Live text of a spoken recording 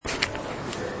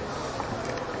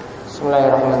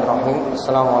Bismillahirrahmanirrahim.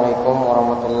 Assalamualaikum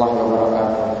warahmatullahi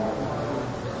wabarakatuh.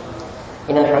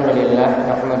 Innal hamdalillah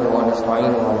nahmaduhu wa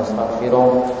nasta'inuhu wa nastaghfiruh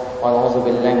wa na'udzu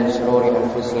billahi min shururi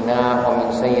anfusina wa min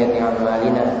sayyiati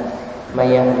a'malina. May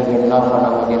yahdihillahu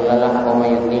fala mudilla lahu wa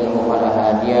may yudlilhu fala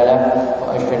hadiya lahu.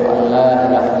 Wa asyhadu an la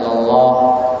ilaha illallah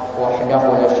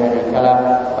wahdahu la syarika lahu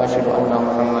wa asyhadu anna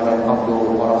Muhammadan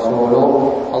abduhu wa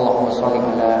rasuluh. Allahumma shalli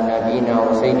ala nabiyyina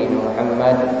wa sayyidina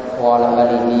Muhammad wa ala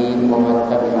alihi wa man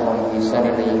tabi'ahum bi ihsan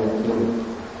ila yaumil.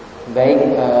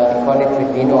 Baik, ikhwani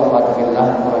fillah wa akhwati fillah,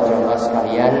 para jemaah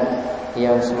sekalian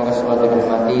yang semoga selalu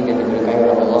dirahmati dan diberkahi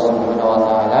oleh Allah Subhanahu wa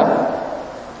taala.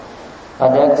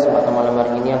 Pada kesempatan malam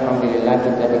hari ini alhamdulillah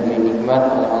kita diberi nikmat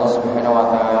oleh Allah Subhanahu wa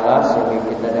taala sehingga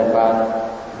kita dapat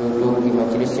duduk di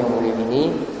majelis yang mulia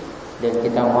ini, dan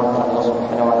kita mohon kepada Allah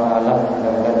Subhanahu wa taala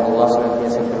mudah-mudahan Allah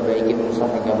senantiasa perbaiki urusan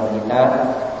agama kita,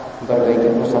 perbaiki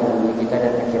urusan dunia kita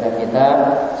dan akhirat kita,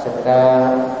 serta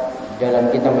dalam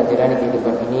kita menjalani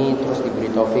kehidupan ini terus diberi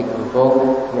taufik untuk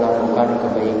melakukan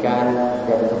kebaikan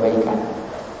dan kebaikan.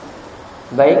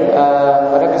 Baik,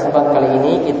 pada kesempatan kali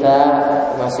ini kita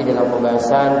masih dalam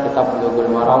pembahasan Kitab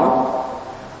Bulughul Maram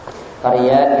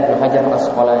karya Ibnu Hajar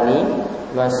Al-Asqalani,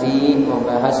 masih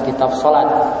membahas kitab Shalat,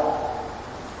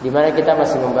 di mana kita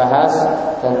masih membahas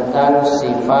tentang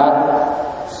sifat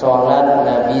salat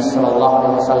Nabi Sallallahu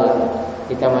Alaihi Wasallam.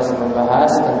 Kita masih membahas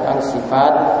tentang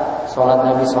sifat salat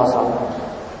Nabi SAW.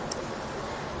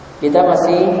 Kita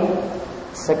masih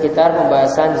sekitar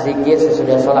pembahasan zikir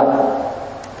sesudah salat.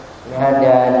 Nah,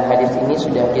 dan hadis ini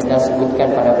sudah kita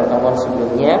sebutkan pada pertemuan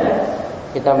sebelumnya.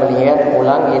 Kita melihat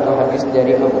ulang, yaitu hadis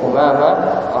dari Abu Umamah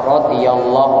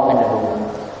radhiyallahu anhu.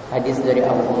 Hadis dari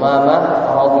Abu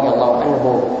Umamah radhiyallahu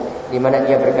anhu, di mana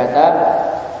dia berkata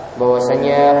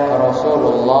bahwasanya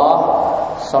Rasulullah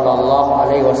sallallahu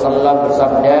alaihi wasallam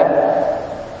bersabda,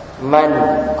 "Man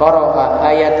qara'a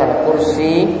ayatal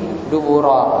kursi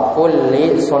dubura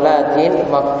kulli salatin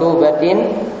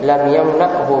maktubatin lam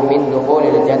yamna'hu min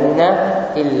dukhulil jannah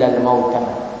illa al-maut."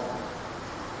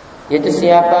 Yaitu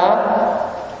siapa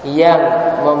yang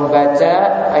membaca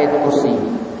ayat kursi,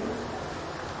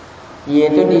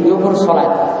 yaitu di dubur salat.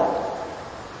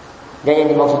 Dan yang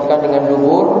dimaksudkan dengan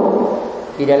dubur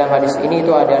di dalam hadis ini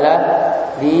itu adalah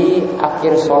di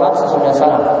akhir salat sesudah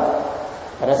salam.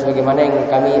 Karena sebagaimana yang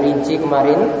kami rinci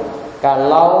kemarin,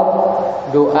 kalau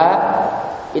doa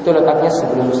itu letaknya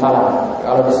sebelum salam.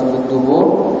 Kalau disebut dubur,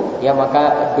 ya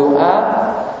maka doa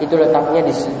itu letaknya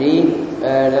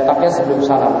letaknya sebelum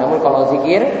salam. Namun kalau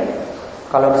zikir,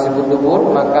 kalau disebut dubur,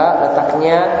 maka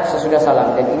letaknya sesudah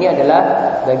salam. Dan ini adalah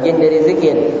bagian dari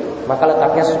zikir, maka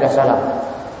letaknya sudah salam.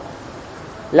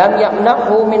 Lam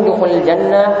yamna'hu min dukhulil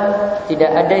jannah,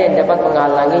 tidak ada yang dapat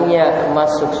menghalanginya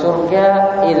masuk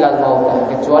surga illal maut,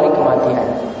 kecuali kematian.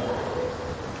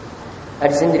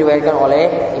 Hadis ini diriwayatkan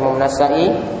oleh Imam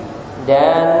Nasa'i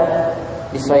dan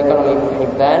disahihkan oleh Ibnu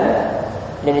Hibban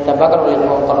dan ditambahkan oleh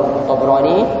Imam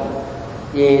Tabrani,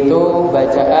 yaitu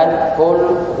bacaan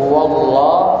Qul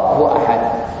huwallahu ahad.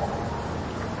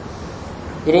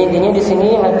 Jadi intinya di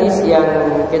sini hadis yang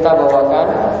kita bawakan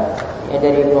ya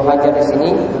dari Ibnu Hajar di sini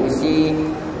berisi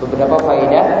beberapa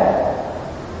faedah.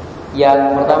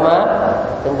 Yang pertama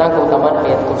tentang keutamaan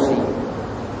ayat kursi.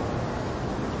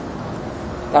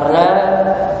 Karena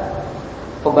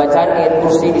pembacaan ayat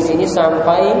kursi di sini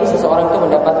sampai seseorang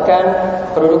itu mendapatkan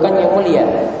kedudukan yang mulia,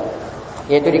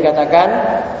 yaitu dikatakan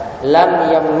lam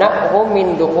yamna'hu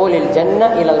min dukhulil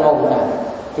jannah ilal maut.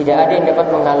 Tidak ada yang dapat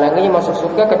menghalanginya masuk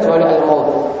surga kecuali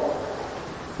al-maut.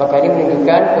 Maka ini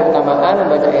menunjukkan keutamaan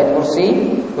membaca ayat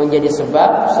kursi menjadi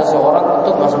sebab seseorang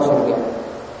untuk masuk surga.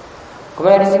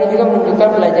 Kemudian di sini juga menunjukkan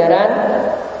pelajaran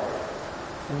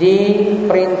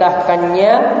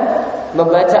diperintahkannya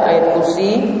membaca ayat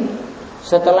kursi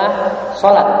setelah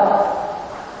sholat.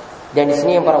 Dan di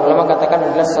sini yang para ulama katakan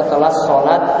adalah setelah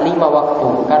sholat 5 waktu,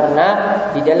 karena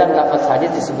di dalam lafaz hadis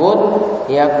disebut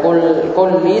ya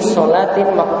kulli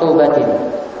sholatin maktubatin.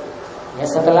 Ya,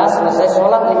 setelah selesai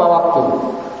sholat 5 waktu.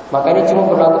 Maka ini cuma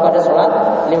berlaku pada sholat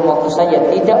 5 waktu saja,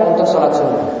 tidak untuk sholat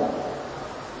sunnah.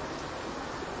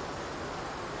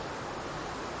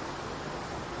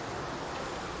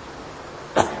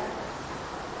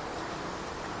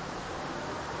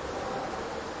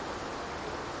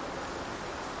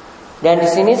 Dan di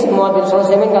sini semua bin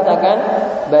Sulaiman katakan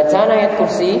bacaan ayat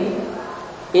kursi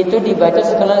itu dibaca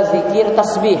setelah zikir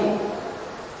tasbih,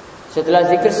 setelah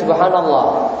zikir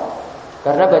subhanallah.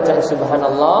 Karena bacaan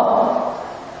subhanallah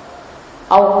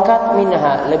auqat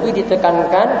minha, lebih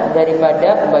ditekankan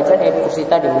daripada pembacaan ayat kursi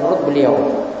tadi menurut beliau.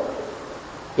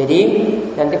 Jadi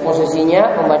nanti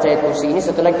posisinya membaca ayat kursi ini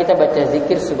setelah kita baca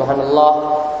zikir subhanallah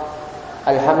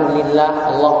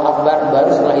Alhamdulillah, Allahu Akbar, baru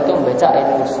setelah itu membaca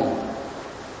ayat kursi.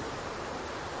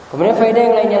 Kemudian faedah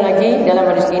yang lainnya lagi dalam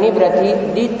hadis ini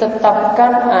berarti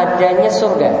ditetapkan adanya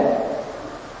surga.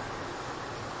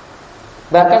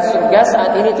 Bahkan surga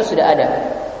saat ini itu sudah ada.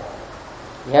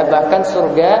 Ya, bahkan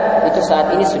surga itu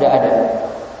saat ini sudah ada.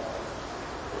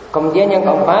 Kemudian yang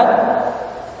keempat,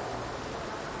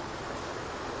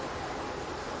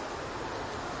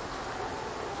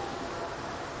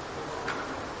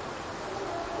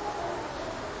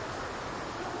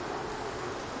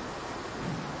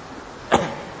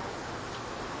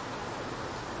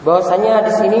 bahwasanya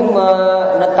hadis ini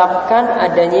menetapkan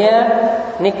adanya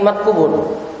nikmat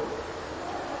kubur.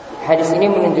 Hadis ini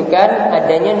menunjukkan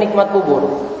adanya nikmat kubur.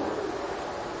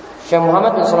 Syekh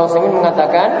Muhammad bin Shalih Al-Utsaimin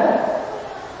mengatakan,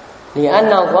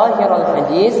 li'anna zahiral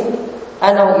hadis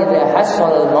annahu idza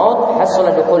hassala al-maut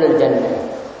hassala dukhulul jannah.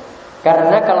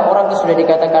 Karena kalau orang itu sudah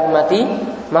dikatakan mati,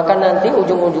 maka nanti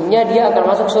ujung-ujungnya dia akan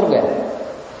masuk surga.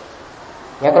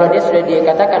 Ya, kalau dia sudah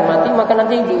dikatakan mati, maka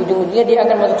nanti di ujung-ujungnya dia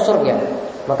akan masuk surga.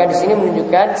 Maka di sini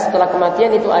menunjukkan setelah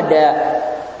kematian itu ada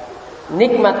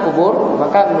nikmat kubur,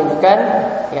 maka menunjukkan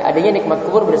ya adanya nikmat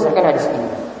kubur berdasarkan hadis ini.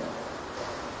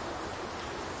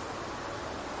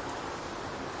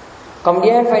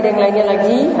 Kemudian faedah yang lainnya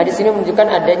lagi, hadis ini menunjukkan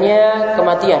adanya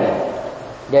kematian,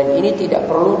 dan ini tidak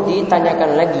perlu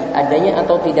ditanyakan lagi adanya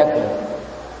atau tidaknya.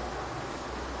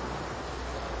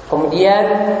 Kemudian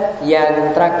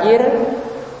yang terakhir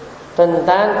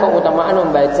tentang keutamaan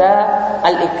membaca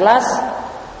Al-Ikhlas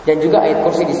dan juga ayat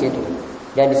kursi di situ.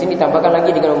 Dan di sini ditambahkan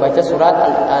lagi dengan membaca surat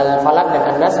Al-Falaq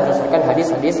dan An-Nas berdasarkan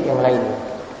hadis-hadis yang lainnya.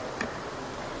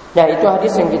 Nah, itu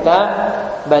hadis yang kita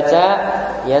baca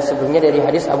ya sebelumnya dari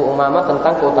hadis Abu Umamah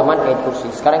tentang keutamaan ayat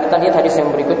kursi. Sekarang kita lihat hadis yang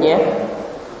berikutnya,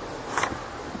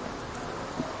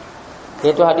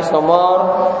 yaitu hadis nomor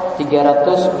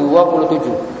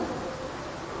 327.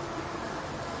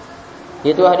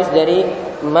 Yaitu hadis dari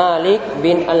Malik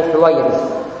bin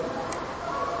Al-Huwairis.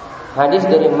 Hadis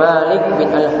dari Malik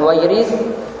bin Al-Huwairis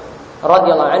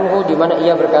radhiyallahu anhu, di mana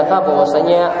ia berkata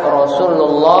bahwasanya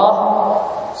Rasulullah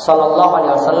sallallahu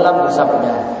alaihi wasallam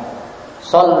bersabda,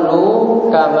 "Shallu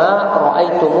kama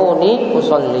raaitumuni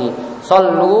usolli."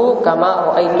 Shallu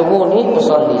kama raaitumuni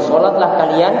usolli. Salatlah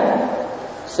kalian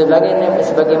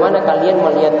sebagaimana kalian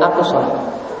melihat aku salat.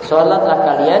 Salatlah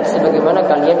kalian sebagaimana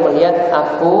kalian melihat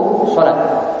aku salat.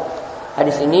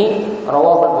 Hadis ini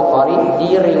rawahul Bukhari,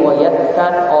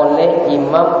 diriwayatkan oleh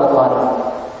Imam Bukhari.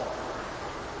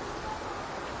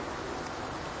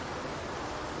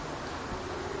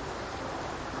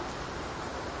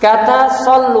 Kata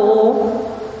sallu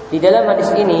di dalam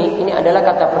hadis ini adalah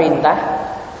kata perintah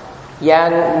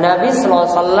yang Nabi sallallahu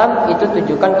alaihi wasallam itu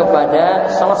tujukan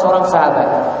kepada salah seorang sahabat.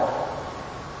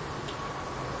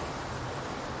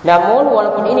 Namun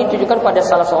walaupun ini ditujukan pada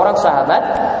salah seorang sahabat,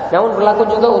 namun berlaku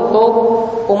juga untuk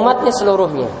umatnya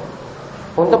seluruhnya,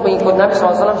 untuk pengikut Nabi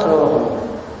SAW seluruhnya.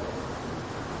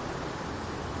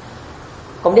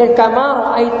 Kemudian kama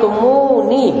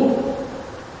ra'aitumuni,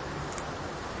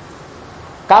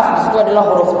 kaf di situ adalah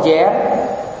huruf jar,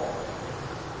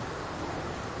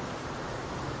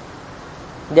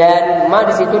 dan ma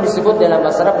di situ disebut dalam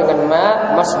bahasa Arab dengan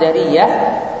ma masdariyah.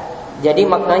 Jadi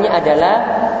maknanya adalah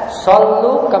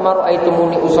shallu kama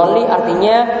ra'aitumuni usolli,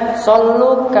 artinya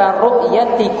shallu ka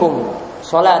ru'yatikum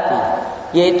sholati,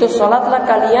 yaitu salatlah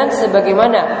kalian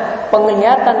sebagaimana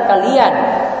penglihatan kalian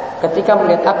ketika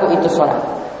melihat aku itu salat.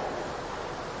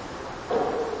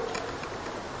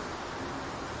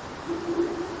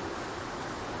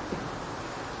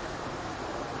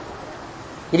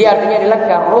 Jadi artinya adalah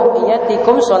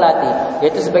karu'yatikum sholati,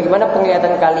 yaitu sebagaimana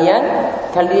penglihatan kalian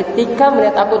ketika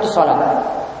melihat aku itu sholat.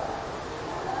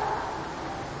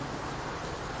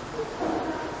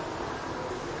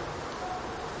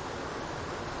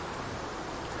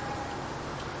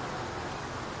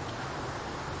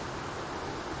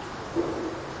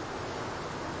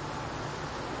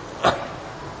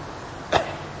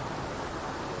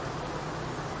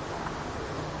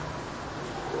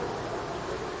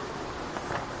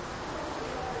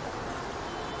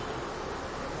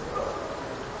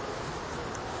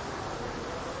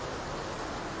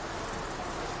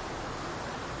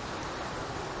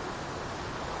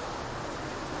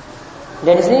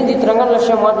 Dan di sini diterangkan oleh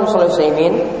Syekh Muhammad bin Shalih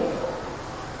Al-Utsaimin,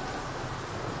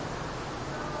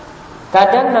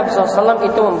 kadang Nabi SAW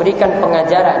itu memberikan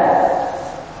pengajaran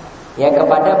ya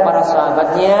kepada para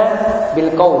sahabatnya bil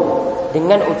qaul,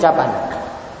 dengan ucapan.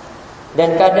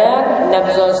 Dan kadang Nabi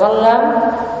SAW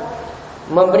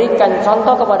memberikan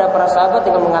contoh kepada para sahabat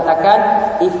dengan mengatakan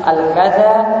if al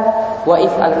kada wa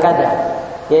if al kada.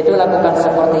 yaitu lakukan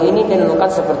seperti ini dan lakukan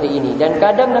seperti ini. Dan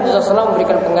kadang Nabi SAW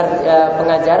memberikan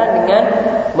pengajaran dengan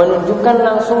menunjukkan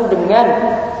langsung dengan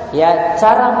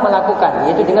cara melakukan,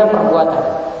 yaitu dengan perbuatan.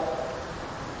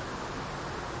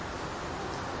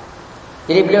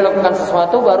 Jadi beliau lakukan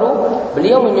sesuatu, baru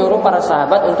beliau menyuruh para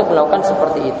sahabat untuk melakukan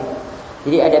seperti itu.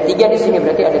 Jadi ada 3 di sini,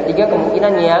 berarti ada 3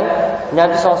 kemungkinan yang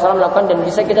Nabi SAW lakukan dan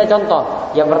bisa kita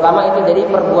contoh. Yang pertama itu dari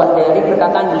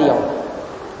perkataan beliau.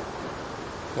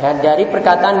 Dari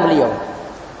perkataan beliau.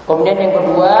 Kemudian yang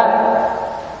kedua,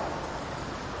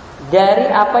 dari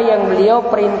apa yang beliau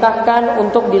perintahkan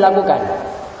untuk dilakukan.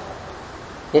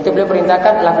 Yaitu beliau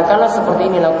perintahkan, lakukanlah seperti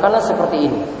ini, lakukanlah seperti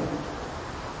ini.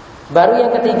 Baru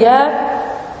yang ketiga,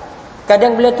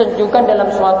 kadang beliau tunjukkan dalam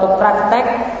suatu praktek,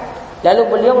 lalu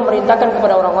beliau memerintahkan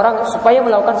kepada orang-orang supaya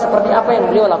melakukan seperti apa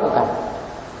yang beliau lakukan.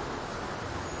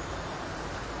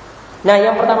 Nah,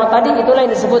 yang pertama tadi itulah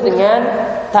yang disebut dengan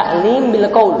ta'lim bil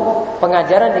qaul,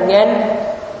 pengajaran dengan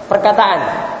perkataan.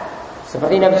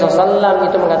 Seperti Nabi SAW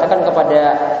itu mengatakan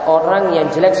kepada orang yang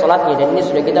jelek sholatnya, dan ini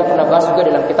sudah kita pernah bahas juga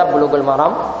dalam kitab Bulughul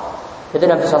Maram. Itu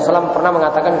Nabi SAW pernah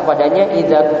mengatakan kepadanya,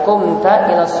 idza qumta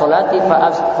ila sholati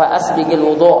fa asbigil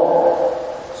wudu',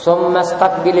 summa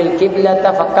istaqbilil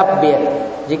qiblata fakabbir.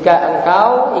 Jika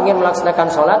engkau ingin melaksanakan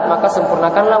sholat, maka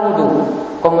sempurnakanlah wudu,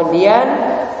 kemudian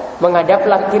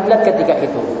menghadaplah kiblat ketika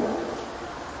itu.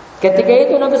 Ketika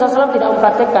itu Nabi SAW tidak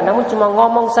mempraktikkan, namun cuma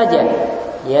ngomong saja,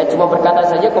 cuma berkata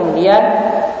saja. Kemudian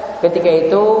ketika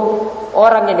itu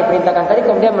orang yang diperintahkan tadi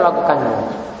kemudian melakukannya.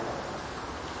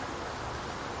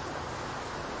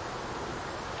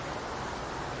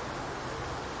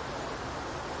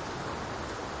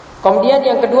 Kemudian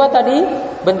yang kedua tadi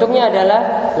bentuknya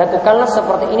adalah lakukanlah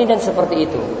seperti ini dan seperti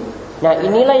itu. Nah,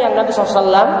 inilah yang Nabi SAW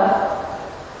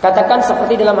katakan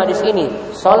seperti dalam hadis ini,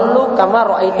 "Shallu kama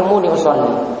ra'aitumuni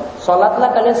usolli." Salatlah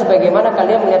kalian sebagaimana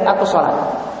kalian melihat aku salat.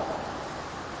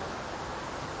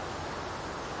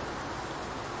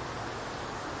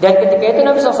 Dan ketika itu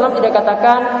Nabi SAW tidak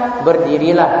katakan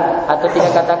berdirilah, atau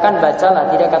tidak katakan bacalah,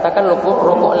 tidak katakan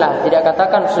rukuklah, tidak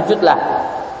katakan sujudlah.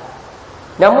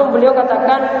 Namun beliau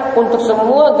katakan untuk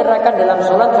semua gerakan dalam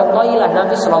salat contohilah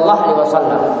Nabi SAW.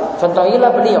 Contohilah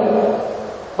beliau.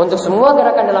 Untuk semua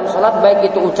gerakan dalam sholat, baik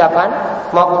itu ucapan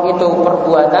maupun itu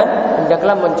perbuatan,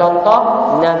 hendaklah mencontoh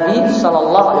Nabi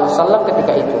SAW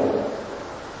ketika itu.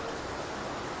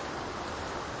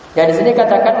 Dan di sini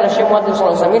katakan oleh Syekh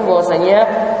Muhammad bin bahwasanya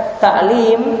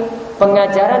taklim,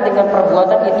 pengajaran dengan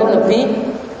perbuatan itu lebih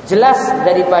jelas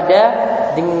daripada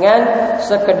dengan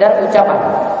sekedar ucapan.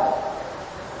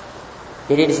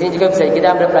 Jadi di sini juga bisa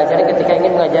kita ambil pelajaran ketika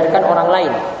ingin mengajarkan orang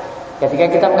lain.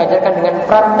 Ketika kita mengajarkan dengan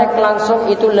praktek langsung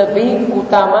itu lebih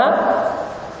utama,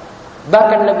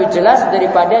 bahkan lebih jelas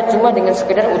daripada cuma dengan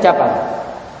sekedar ucapan.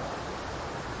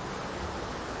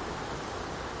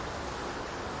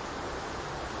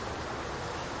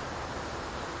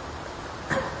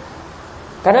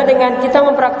 Karena dengan kita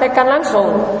mempraktekkan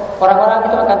langsung,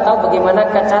 orang-orang itu akan tahu bagaimana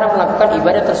cara melakukan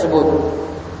ibadah tersebut.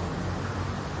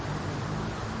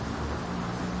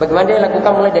 Bagaimana dia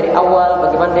lakukan mulai dari awal,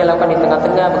 bagaimana dia lakukan di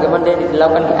tengah-tengah, bagaimana dia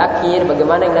dilakukan di akhir,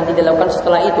 bagaimana yang nanti dilakukan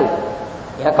setelah itu.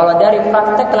 Kalau dari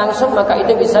praktek langsung maka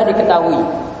itu bisa diketahui.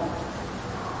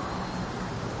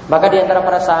 Maka di antara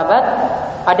para sahabat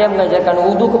ada yang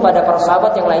mengajarkan wudu kepada para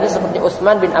sahabat yang lainnya seperti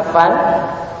Utsman bin Affan.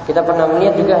 Kita pernah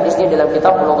melihat juga hadisnya dalam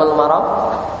kitab Bulughul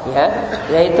Maram,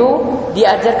 yaitu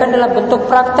diajarkan dalam bentuk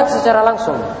praktek secara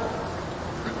langsung.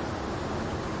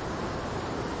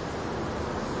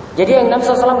 Jadi yang Nabi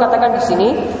SAW katakan di sini,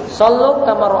 "Shallu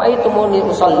kama ra'aitumuni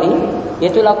usolli,"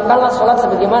 yaitu lakukanlah sholat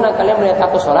sebagaimana kalian melihat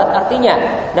aku sholat. Artinya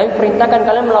Nabi perintahkan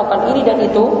kalian melakukan ini dan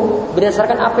itu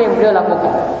berdasarkan apa yang beliau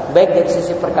lakukan, baik dari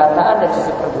sisi perkataan, dari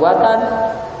sisi perbuatan,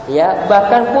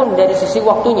 bahkan pun dari sisi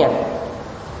waktunya.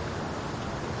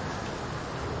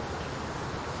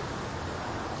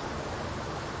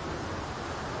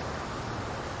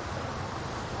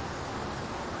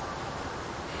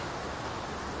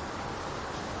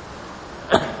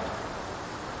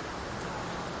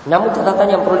 Namun catatan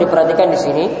yang perlu diperhatikan di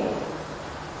sini,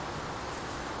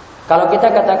 kalau kita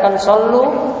katakan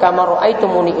shallu kama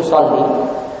ra'aitumuni usolli,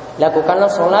 lakukanlah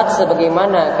sholat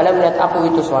sebagaimana kalian melihat aku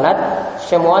itu sholat.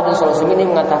 Syekh Muhammad bin ini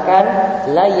mengatakan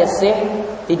la yasih,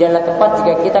 tidaklah tepat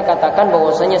jika kita katakan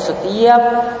bahwasanya setiap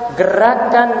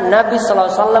gerakan Nabi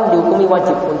SAW dihukumi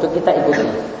wajib untuk kita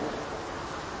ikuti.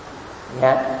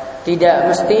 Tidak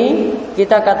mesti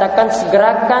kita katakan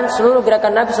seluruh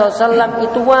gerakan Nabi SAW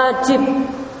itu wajib.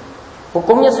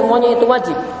 Hukumnya semuanya itu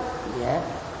wajib.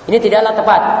 Ini tidaklah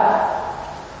tepat.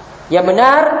 Yang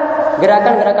benar,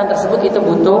 gerakan-gerakan tersebut itu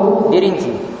butuh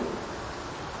dirinci.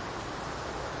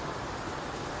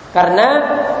 Karena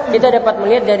kita dapat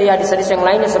melihat dari hadis-hadis yang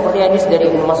lainnya seperti hadis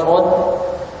dari Ibnu Mas'ud,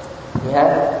 ya.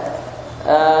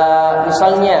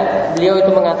 Misalnya beliau itu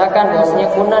mengatakan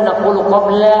bahwasanya kunna naqulu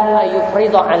qabla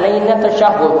ayufrida alaina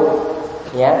tasyahhud.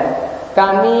 Ya.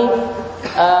 Kami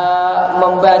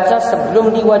membaca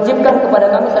sebelum diwajibkan kepada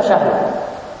kami tasyahhud.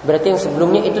 Berarti yang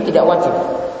sebelumnya itu tidak wajib.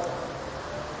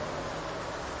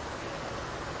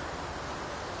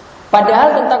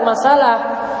 Padahal tentang masalah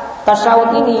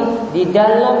tasyahud ini di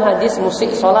dalam hadis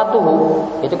musik salatuhu,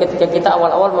 itu ketika kita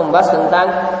awal-awal membahas tentang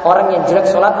orang yang jelek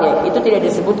salatnya, itu tidak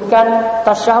disebutkan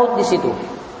tasyahud di situ.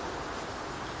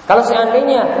 Kalau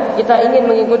seandainya kita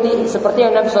ingin mengikuti seperti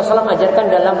yang Nabi SAW ajarkan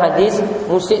dalam hadis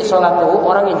musik salatuhu,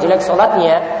 orang yang jelek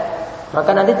salatnya,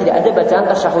 maka nanti tidak ada bacaan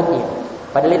tasyahudnya.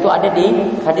 Padahal itu ada di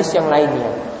hadis yang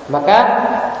lainnya. Maka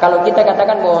kalau kita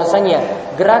katakan bahwasanya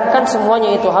gerakan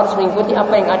semuanya itu harus mengikuti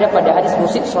apa yang ada pada hadis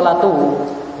musik salatuhu,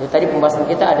 ya, tadi pembahasan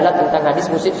kita adalah tentang hadis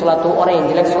musik salatuhu, orang yang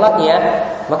jelek salatnya,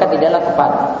 maka tidaklah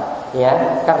tepat, ya,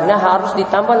 karena harus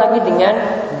ditambah lagi dengan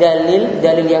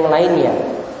dalil-dalil yang lainnya,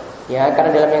 ya,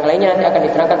 karena dalam yang lainnya nanti akan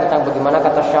diterangkan tentang bagaimana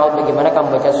kata tasyahud, bagaimana kamu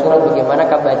baca surat, bagaimana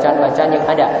bacaan-bacaan yang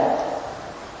ada.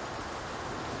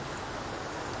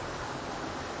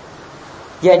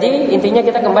 Jadi intinya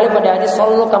kita kembali pada hadis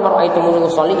sallu kama ra'aitumuni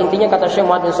usolli. Intinya kata Syekh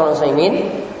Muhammad bin Shalih Al-Utsaimin,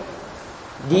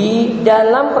 di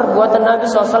dalam perbuatan Nabi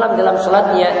SAW dalam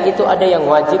salatnya itu ada yang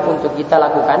wajib untuk kita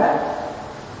lakukan,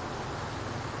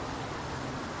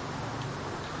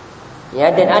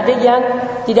 ya, dan ada yang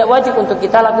tidak wajib untuk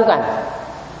kita lakukan.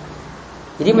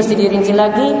 Jadi mesti dirinci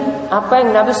lagi apa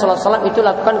yang Nabi SAW itu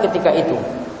lakukan ketika itu.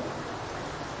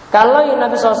 Kalau yang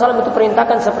Nabi SAW itu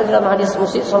perintahkan seperti dalam hadis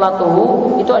musik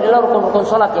salatuhu, itu adalah rukun-rukun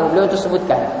salat yang beliau itu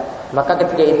sebutkan, maka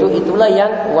ketika itu itulah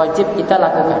yang wajib kita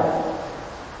lakukan.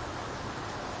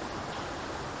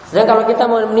 Sedang kalau kita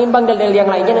menimbang dalil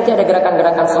yang lainnya, nanti ada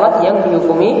gerakan-gerakan salat yang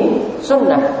dihukumi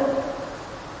sunnah.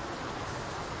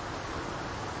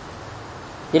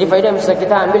 Jadi faedah yang bisa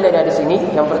kita ambil dari hadis ini,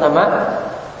 yang pertama,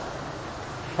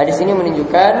 hadis ini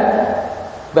menunjukkan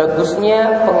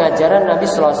bagusnya pengajaran Nabi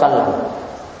SAW,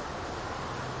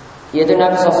 yaitu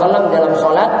Nabi SAW dalam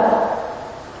sholat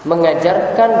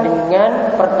mengajarkan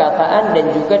dengan perkataan dan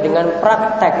juga dengan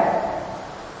praktek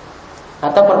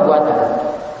atau perbuatan.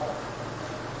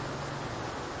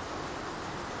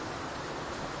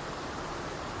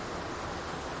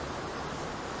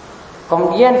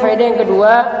 Kemudian faedah yang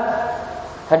kedua,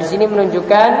 hadis ini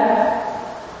menunjukkan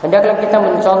hendaklah kita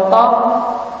mencontoh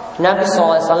Nabi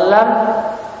SAW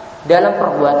dalam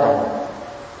perbuatan.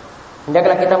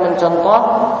 Hendaklah kita mencontoh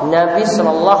Nabi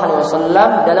Sallallahu Alaihi Wasallam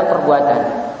dalam perbuatan.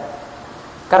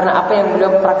 Karena apa yang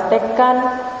beliau praktekkan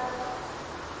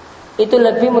itu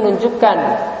lebih menunjukkan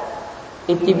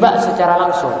ittiba secara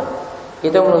langsung.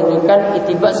 Itu menunjukkan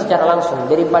ittiba secara langsung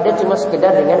daripada cuma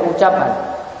sekedar dengan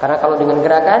ucapan. Karena kalau dengan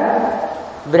gerakan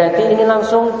berarti ini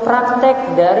langsung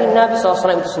praktek dari Nabi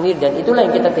SAW itu sendiri, dan itulah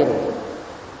yang kita tiru.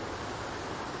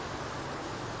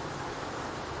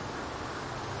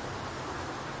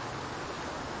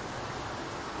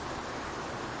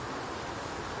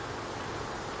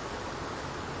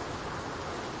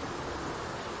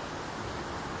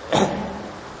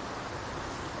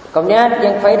 Kemudian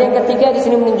yang faedah yang ketiga di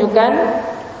sini menunjukkan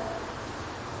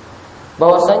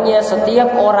bahwasanya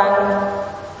setiap orang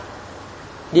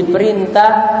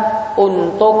diperintah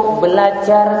untuk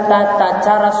belajar tata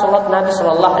cara sholat Nabi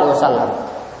Sallallahu Alaihi Wasallam,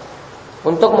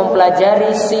 untuk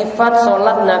mempelajari sifat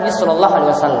sholat Nabi Sallallahu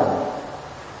Alaihi Wasallam.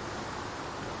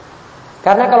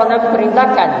 Karena kalau Nabi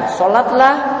perintahkan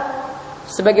sholatlah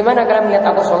sebagaimana kalian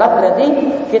melihat aku sholat, berarti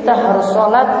kita harus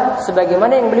sholat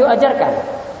sebagaimana yang beliau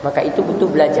ajarkan. Maka itu butuh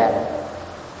belajar.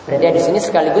 Berarti di sini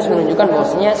sekaligus menunjukkan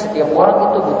bahwasanya setiap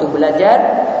orang itu butuh belajar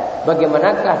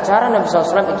bagaimana cara Nabi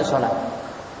SAW itu sholat.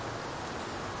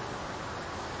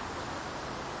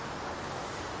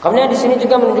 Kemudian di sini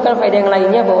juga menunjukkan faedah yang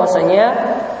lainnya, bahwasanya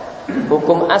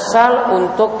hukum asal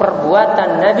untuk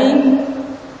perbuatan Nabi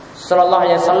Sallallahu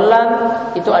Alaihi Wasallam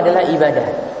itu adalah ibadah.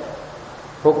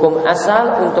 Hukum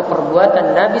asal untuk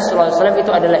perbuatan Nabi Sallallahu Alaihi Wasallam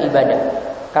itu adalah ibadah.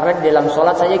 Karena di dalam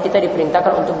sholat saja kita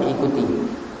diperintahkan untuk diikuti.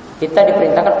 Kita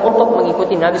diperintahkan untuk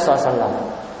mengikuti Nabi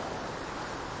SAW.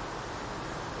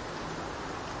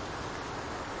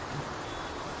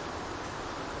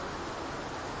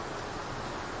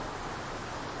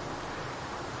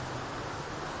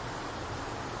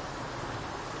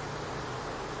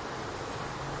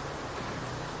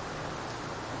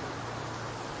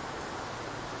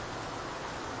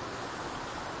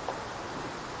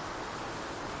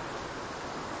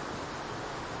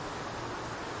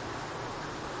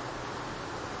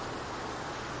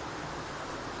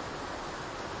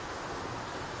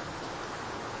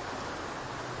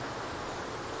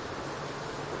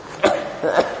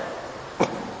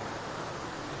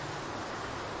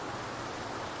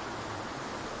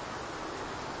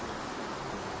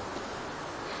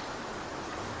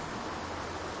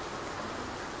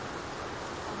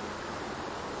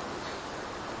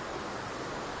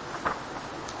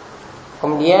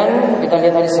 Kemudian kita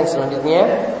lihat hadis yang selanjutnya.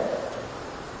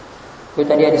 Itu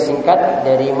tadi hadis singkat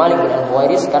dari Malik bin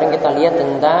Al-Huwairis. Sekarang kita lihat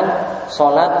tentang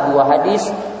sholat, dua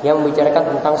hadis yang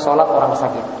membicarakan tentang sholat orang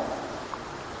sakit.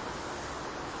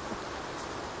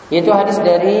 Yaitu hadis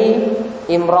dari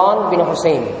Imran bin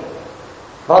Husain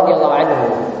radhiyallahu anhu,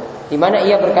 di mana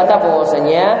ia berkata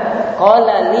bahwasanya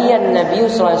qala liyan Nabi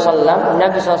sallallahu alaihi wasallam,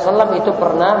 Nabi sallallahu alaihi wasallam itu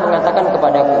pernah mengatakan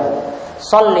kepadaku,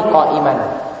 shalli qa'iman,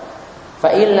 fa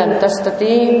illam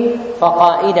tastati fa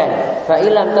qa'idan, fa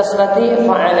illam tastati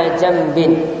fa 'ala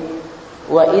jambin,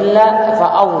 wa illa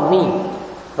fa awmi.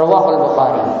 Rawahu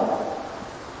al-Bukhari.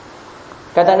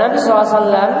 Kata Nabi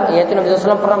SAW, yaitu Nabi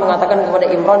SAW pernah mengatakan kepada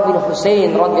Imran bin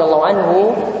Husain radhiyallahu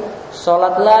anhu,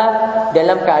 sholatlah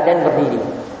dalam keadaan berdiri.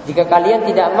 Jika kalian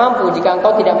tidak mampu, jika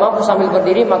engkau tidak mampu sambil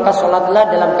berdiri, maka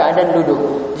sholatlah dalam keadaan duduk.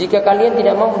 Jika kalian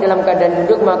tidak mampu dalam keadaan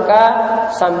duduk, maka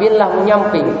sambillah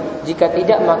menyamping. Jika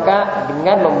tidak, maka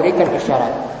dengan memberikan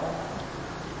isyarat.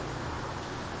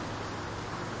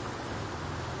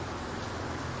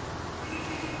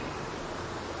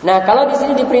 Nah, kalau di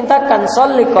sini diperintahkan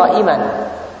sholli qa'iman,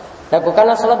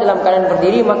 lakukanlah salat dalam keadaan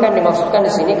berdiri, maka yang dimaksudkan di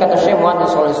sini kata Syekh Muhammad bin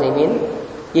Shalih Al-Utsaimin,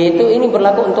 yaitu ini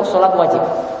berlaku untuk salat wajib.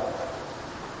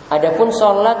 Adapun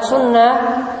salat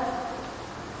sunnah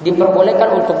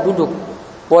diperbolehkan untuk duduk,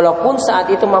 walaupun saat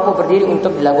itu mampu berdiri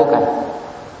untuk dilakukan.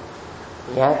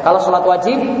 Ya, kalau salat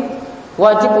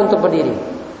wajib untuk berdiri.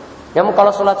 Namun kalau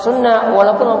salat sunnah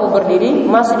walaupun mampu berdiri,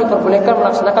 masih diperbolehkan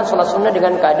melaksanakan salat sunnah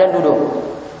dengan keadaan duduk.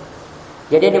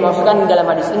 Jadi yang dimaksudkan dalam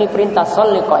hadis ini perintah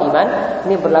sholli qa'iman,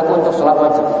 ini berlaku untuk sholat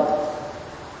wajib.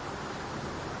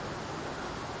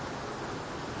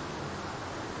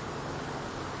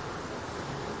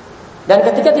 Dan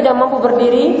ketika tidak mampu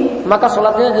berdiri, maka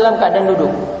sholatnya dalam keadaan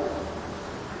duduk.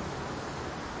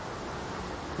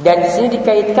 Dan di sini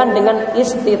dikaitkan dengan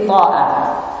istita'ah.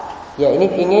 Ya,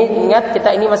 ini ingat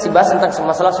kita ini masih bahas tentang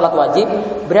masalah sholat wajib.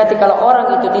 Berarti kalau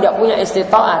orang itu tidak punya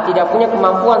istita'ah, tidak punya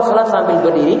kemampuan sholat sambil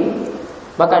berdiri,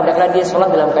 maka hendaklah dia sholat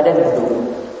dalam keadaan duduk.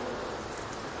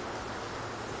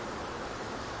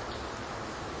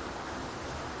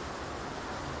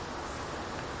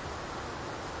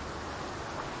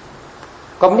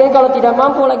 Kemudian kalau tidak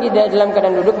mampu lagi dalam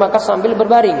keadaan duduk, maka sambil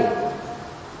berbaring.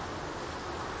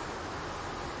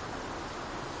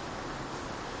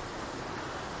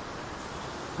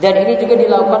 Dan ini juga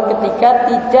dilakukan ketika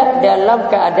tidak dalam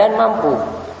keadaan mampu.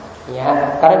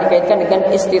 Ya, karena dikaitkan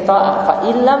dengan istita'ah, fa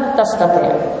illam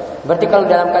tastati'. Berarti kalau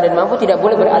dalam keadaan mampu tidak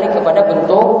boleh beralih kepada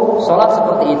bentuk sholat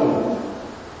seperti itu.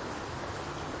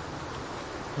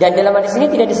 Dan dalam hadis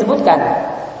ini tidak disebutkan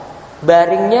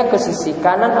baringnya ke sisi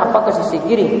kanan apa ke sisi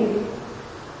kiri.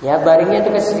 Ya, baringnya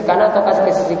itu ke sisi kanan atau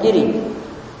ke sisi kiri.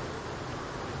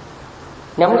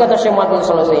 Namun kata Syekh Muhammad bin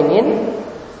Shalih Al-Utsaimin,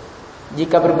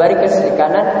 jika berbaring ke sisi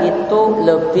kanan itu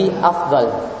lebih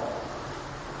afdal.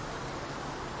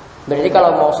 Berarti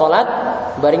kalau mau sholat,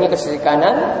 baringnya ke sisi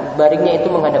kanan, baringnya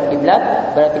itu menghadap kiblat,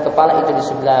 berarti kepala itu di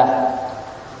sebelah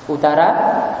utara,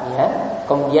 ya,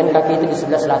 kemudian kaki itu di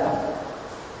sebelah selatan.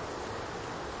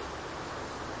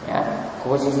 Ya,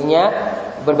 posisinya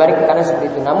berbaring ke kanan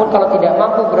seperti itu. Namun kalau tidak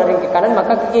mampu berbaring ke kanan,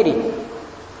 maka ke kiri.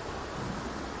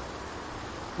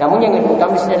 Namun yang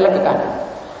utama di sini adalah ke kanan.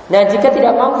 Nah, jika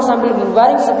tidak mampu sambil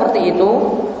berbaring seperti itu,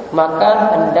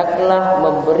 maka hendaklah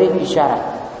memberi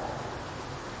isyarat.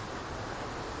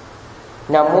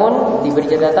 Namun diberi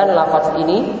catatan lafaz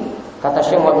ini kata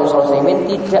Syekh Muhammad bin Shalih Al-Utsaimin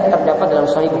tidak terdapat dalam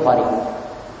Sahih Bukhari.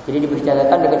 Jadi diberi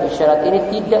catatan dengan isyarat ini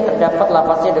tidak terdapat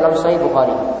lafaznya dalam Sahih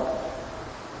Bukhari.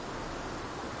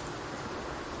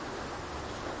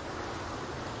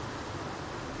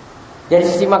 Dari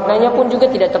sisi maknanya pun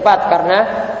juga tidak tepat, karena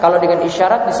kalau dengan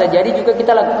isyarat bisa jadi juga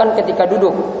kita lakukan ketika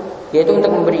duduk, yaitu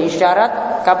untuk memberi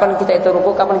isyarat kapan kita itu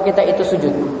ruku, kapan kita itu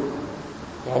sujud.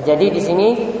 Ya, jadi di sini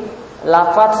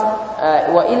lafaz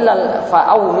wa illal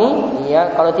fa'aumi,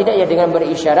 ya, kalau tidak ya dengan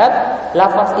berisyarat.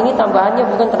 Lafaz ini tambahannya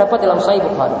bukan terdapat dalam Sahih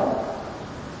Bukhari.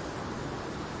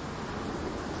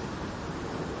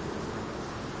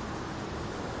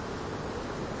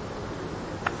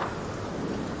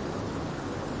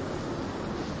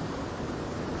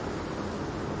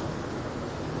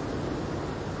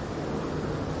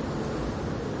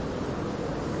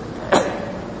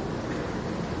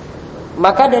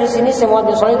 Maka dari sini semua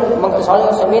Shalih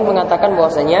Al-Utsaimin mengatakan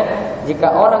bahwasanya jika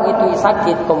orang itu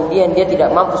sakit kemudian dia tidak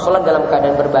mampu sholat dalam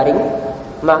keadaan berbaring,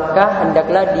 maka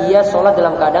hendaklah dia sholat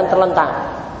dalam keadaan terlentang.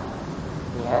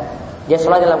 Ya, dia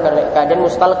sholat dalam keadaan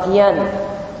mustalqiyan,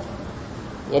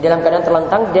 ya, dalam keadaan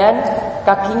terlentang, dan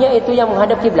kakinya itu yang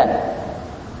menghadap kiblat.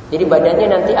 Jadi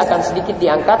badannya nanti akan sedikit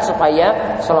diangkat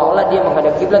supaya seolah-olah dia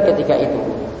menghadap kiblat ketika itu.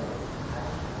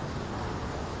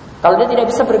 Kalau dia tidak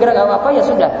bisa bergerak apa-apa, ya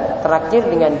sudah, terakhir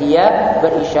dengan dia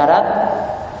berisyarat,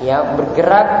 ya,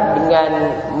 bergerak dengan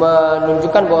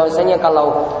menunjukkan bahwasanya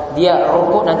kalau dia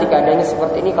rukuk nanti keadaannya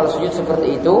seperti ini, kalau sujud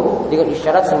seperti itu, dengan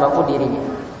isyarat semampu dirinya.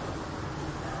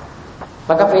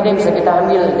 Maka faedah yang bisa kita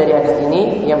ambil dari hadis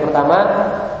ini, yang pertama,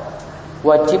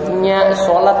 wajibnya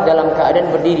sholat dalam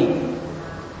keadaan berdiri,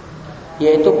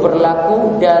 yaitu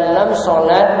berlaku dalam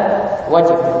sholat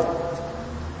wajib.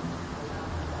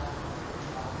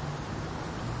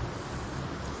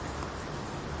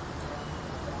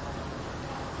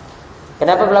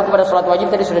 Kenapa berlaku pada sholat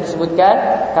wajib? Tadi sudah disebutkan,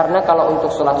 karena kalau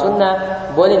untuk sholat sunnah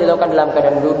boleh dilakukan dalam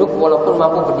keadaan duduk walaupun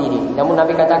mampu berdiri. Namun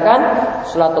Nabi katakan,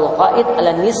 sholatul qaid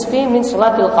ala nisfi min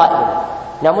sholatul qaid.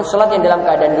 Namun sholat yang dalam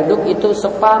keadaan duduk itu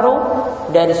separuh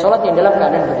dari sholat yang dalam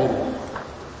keadaan berdiri.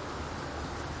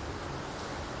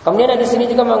 Kemudian di sini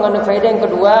juga mengandung faedah yang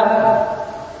kedua,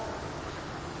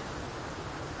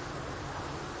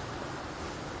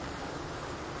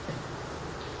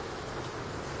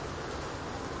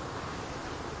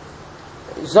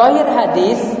 zahir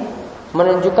hadis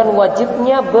menunjukkan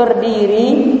wajibnya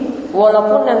berdiri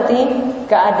walaupun nanti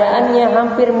keadaannya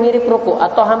hampir mirip ruku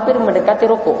atau hampir mendekati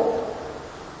ruku.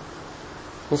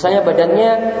 Misalnya badannya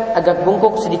agak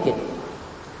bungkuk sedikit.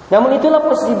 Namun itulah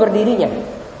posisi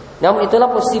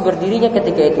berdirinya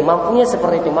ketika itu, mampunya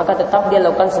seperti itu, maka tetap dia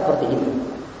lakukan seperti itu.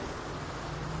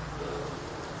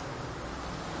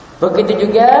 Begitu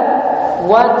juga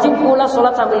wajib pula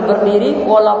sholat sambil berdiri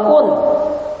walaupun,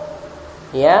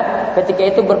 ya,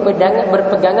 ketika itu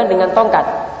berpegangan dengan tongkat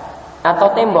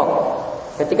atau tembok,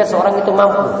 ketika seorang itu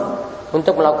mampu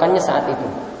untuk melakukannya saat itu.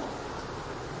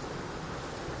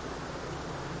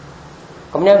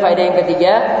 Kemudian faedah yang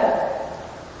ketiga,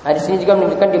 hadis ini juga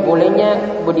menunjukkan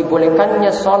dibolehkannya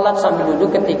sholat sambil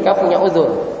duduk ketika punya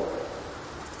uzur.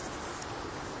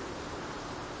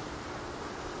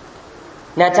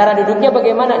 Nah, cara duduknya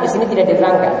bagaimana? Di sini tidak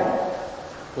diterangkan.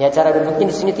 Ya, cara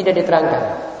duduknya di sini tidak diterangkan.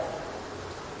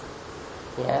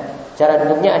 Ya, cara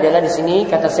duduknya adalah di sini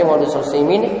kata Syekh Muhammad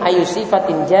Sulaiman, ayu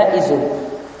sifatin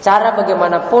jaizun. Cara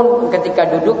bagaimanapun ketika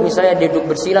duduk, misalnya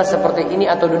duduk bersila seperti ini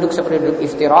atau duduk seperti duduk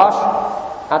iftirash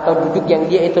atau duduk yang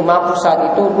dia itu mampu saat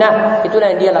itu, nah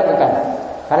itulah yang dia lakukan.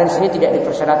 Karena di sini tidak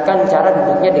dipersyaratkan cara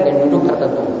duduknya dengan duduk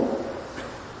tertentu.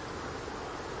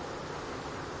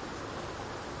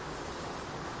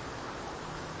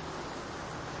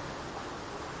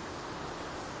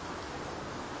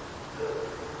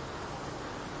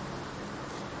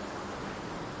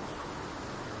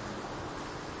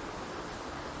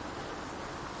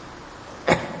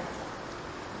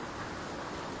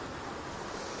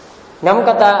 Namun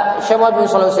kata Syekh Muhammad bin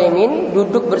Shalih Al-Utsaimin,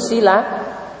 duduk bersila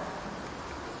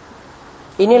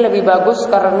ini lebih bagus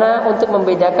karena untuk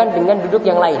membedakan dengan duduk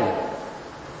yang lain.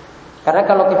 Karena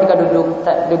kalau ketika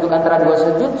duduk antara dua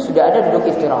sujud sudah ada duduk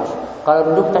iftirash.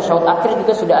 Kalau duduk tasyahud akhir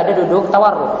juga sudah ada duduk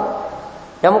tawarruk.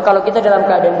 Namun kalau kita dalam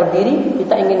keadaan berdiri,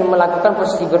 kita ingin melakukan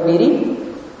posisi berdiri,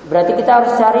 berarti kita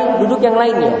harus cari duduk yang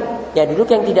lainnya. Ya,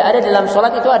 duduk yang tidak ada dalam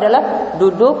sholat itu adalah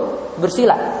duduk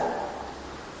bersila.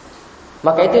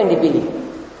 Maka itu yang dipilih.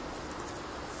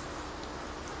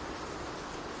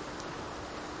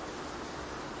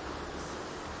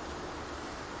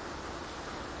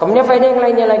 Kemudian faedah yang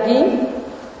lainnya lagi,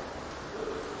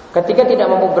 ketika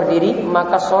tidak mampu berdiri,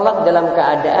 maka sholat dalam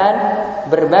keadaan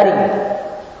berbaring,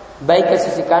 baik ke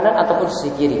sisi kanan ataupun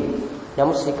sisi kiri.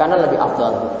 Namun sisi kanan lebih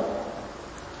afdal.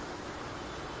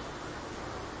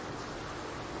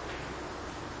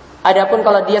 Adapun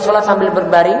kalau dia sholat sambil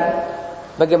berbaring,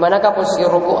 bagaimanakah posisi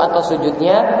ruku atau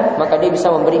sujudnya, maka dia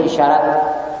bisa memberi isyarat.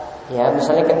 Ya,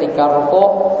 misalnya ketika ruku,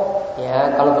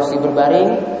 ya, kalau posisi berbaring,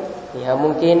 ya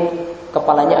mungkin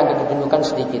kepalanya agak ditundukkan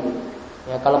sedikit.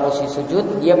 Ya, kalau posisi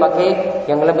sujud dia pakai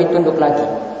yang lebih tunduk lagi.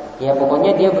 Ya,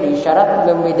 pokoknya dia beri isyarat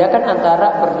membedakan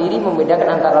antara berdiri,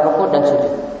 membedakan antara ruku dan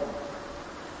sujud.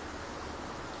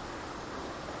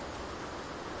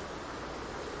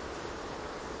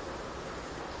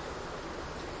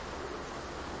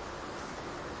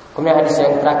 Kemudian hadis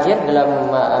yang terakhir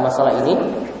dalam masalah ini,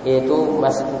 yaitu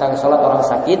masih tentang sholat orang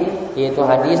sakit, yaitu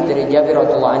hadis dari Jabir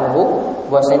radhiyallahu anhu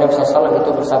bahwa Nabi SAW itu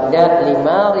bersabda,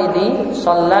 lima ridi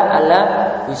sholla ala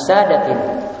wisadatin.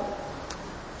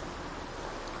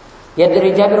 Ya,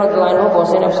 dari Jabir radhiyallahu anhu bahwa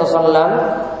Nabi SAW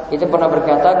itu pernah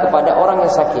berkata kepada orang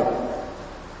yang sakit,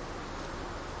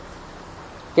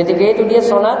 ketika itu dia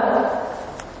sholat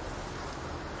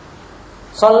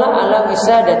ala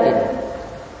wisadatin,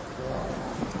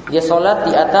 dia sholat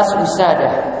di atas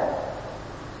wisadah.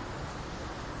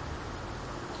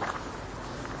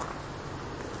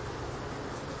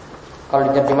 Kalau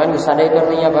diterjemahkan wisadah itu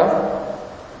artinya apa?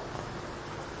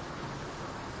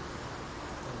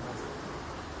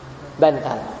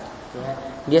 bantal. Ya.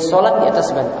 Dia sholat di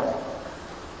atas bantal.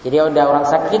 Jadi ada orang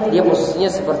sakit, dia posisinya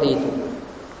seperti itu.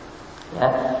 Ya.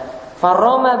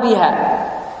 Faroma biha.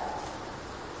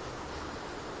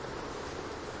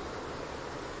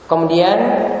 Kemudian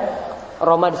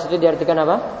Roma di situ diartikan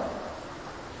apa?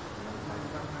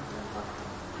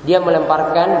 Dia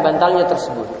melemparkan bantalnya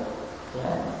tersebut.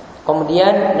 Ya.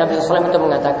 Kemudian Nabi SAW itu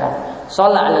mengatakan,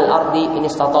 "Shalla 'alal ardi in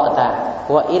istata'ta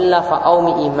wa illa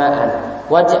fa'aumi ima'an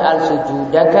waj'al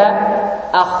sujudaka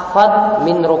akhfad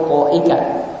min ruku'ika."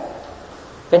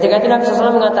 Ketika itu Nabi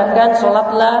SAW mengatakan,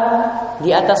 "Salatlah di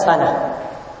atas tanah."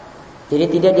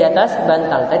 Jadi tidak di atas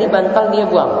bantal. Tadi bantal dia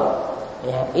buang.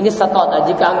 Ya, ini istata'ta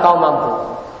jika engkau mampu.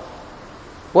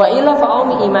 Wa illa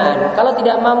fa'aumi ima'an. Kalau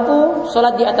tidak mampu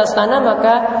salat di atas tanah,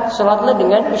 maka salatlah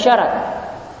dengan isyarat.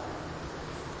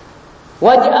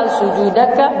 Waj'al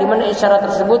sujudaka, di mana isyarat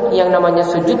tersebut yang namanya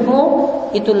sujudmu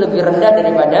itu lebih rendah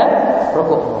daripada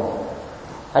rukukmu.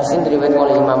 Hadis ini diriwayatkan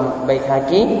oleh Imam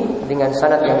Baihaqi dengan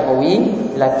sanad yang qawi,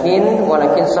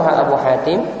 walakin sahih Abu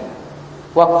Hatim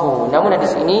waqfu. Namun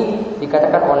hadis ini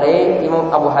dikatakan oleh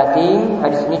Imam Abu Hatim,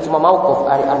 hadis ini cuma mauquf,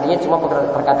 artinya cuma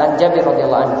perkataan Jabir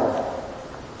radhiyallahu anhu.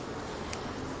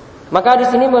 Maka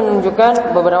hadis ini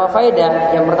menunjukkan beberapa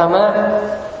faedah. Yang pertama,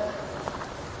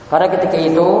 pada ketika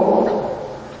itu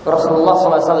Rasulullah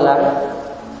SAW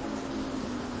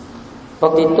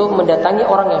waktu itu mendatangi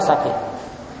orang yang sakit.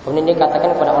 Kemudian dia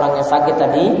katakan kepada orang yang sakit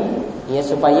tadi, ya,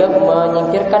 supaya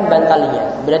menyingkirkan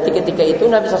bantalnya. Berarti ketika itu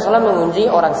Nabi SAW mengunjungi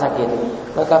orang sakit.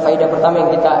 Maka faedah pertama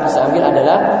yang kita bisa ambil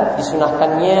adalah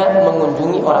disunahkannya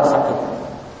mengunjungi orang sakit.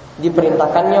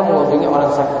 Diperintahkannya mengunjungi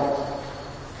orang sakit.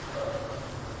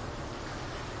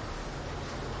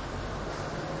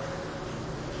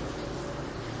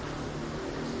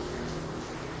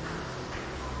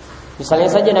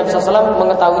 Misalnya saja Nabi SAW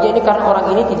mengetahuinya ini karena orang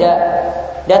ini tidak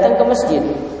datang ke masjid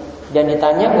dan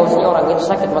ditanya bahwasanya orang itu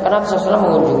sakit, maka Nabi SAW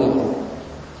mengunjunginya.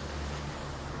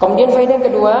 Kemudian faedah yang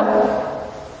kedua,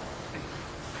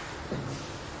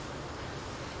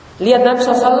 lihat Nabi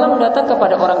SAW datang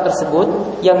kepada orang tersebut,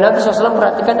 yang Nabi SAW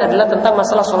perhatikan adalah tentang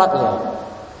masalah sholatnya.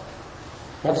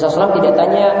 Nabi SAW tidak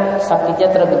tanya sakitnya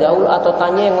terlebih dahulu atau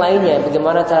tanya yang lainnya,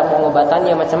 bagaimana cara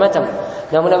pengobatannya, macam-macam.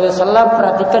 Namun Nabi SAW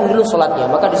perhatikan dulu sholatnya.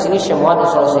 Maka di sini Syekh Muhammad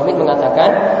Al-Shalimi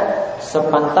mengatakan,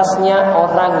 sepantasnya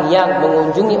orang yang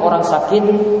mengunjungi orang sakit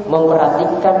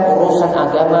memperhatikan urusan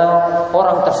agama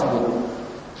orang tersebut.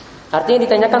 Artinya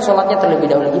ditanyakan sholatnya terlebih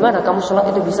dahulu, gimana kamu sholat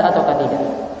itu bisa ataukah tidak?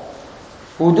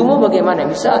 Wudumu bagaimana,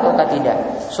 bisa ataukah tidak?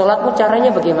 Sholatmu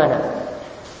caranya bagaimana?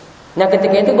 Nah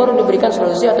ketika itu baru diberikan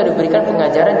solusi atau diberikan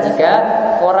pengajaran jika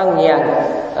orang yang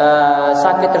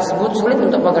sakit tersebut sulit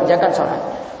untuk mengerjakan sholat.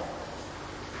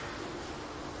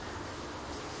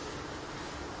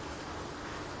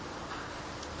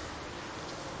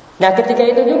 Nah ketika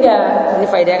itu juga, ini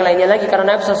faedah yang lainnya lagi,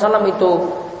 karena Nabi SAW itu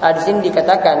di sini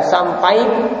dikatakan sampai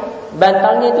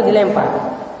bantalnya itu dilempar.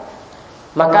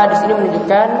 Maka di sini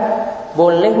menunjukkan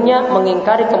bolehnya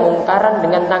mengingkari kemungkaran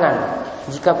dengan tangan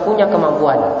jika punya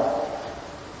kemampuan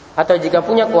atau jika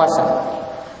punya kuasa.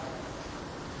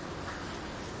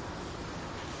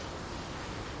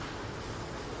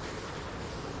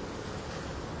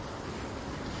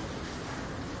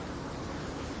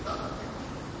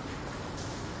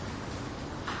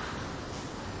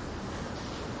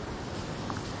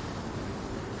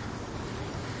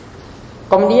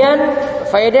 Kemudian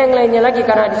faedah yang lainnya lagi,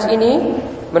 karena hadis ini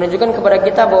menunjukkan kepada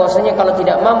kita bahwasanya kalau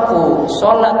tidak mampu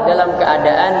sholat dalam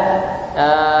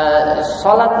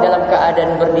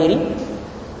keadaan berdiri,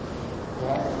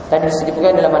 ya, tadi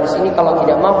disebutkan dalam hadis ini kalau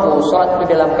tidak mampu sholat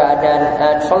itu dalam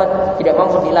keadaan sholat tidak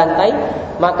mampu di lantai,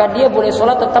 maka dia boleh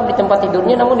sholat tetap di tempat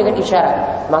tidurnya namun dengan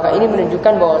isyarat. Maka ini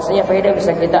menunjukkan bahwasanya faedah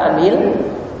bisa kita ambil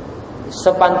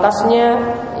sepantasnya,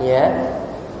 ya,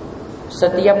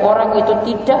 setiap orang itu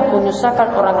tidak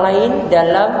menyusahkan orang lain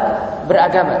dalam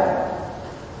beragama.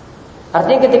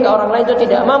 Artinya ketika orang lain itu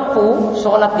tidak mampu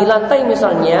sholat di lantai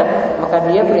misalnya, maka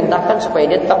dia perintahkan supaya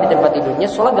dia tetap di tempat tidurnya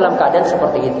sholat dalam keadaan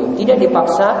seperti itu, tidak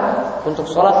dipaksa untuk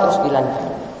sholat terus di lantai.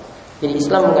 Jadi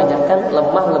Islam mengajarkan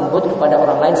lemah lembut kepada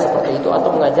orang lain seperti itu, atau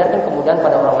mengajarkan kemudahan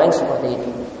pada orang lain seperti itu.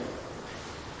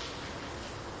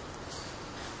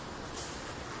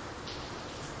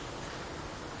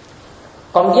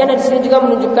 Kemudian di sini juga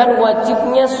menunjukkan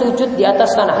wajibnya sujud di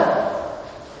atas tanah.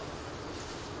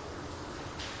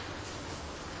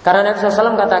 Karena Nabi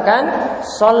SAW katakan,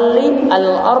 "Sholli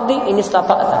al-ardi in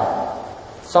istata'ta."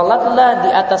 Salatlah di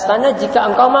atas tanah jika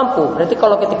engkau mampu. Berarti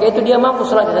kalau ketika itu dia mampu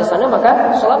salat di atas tanah,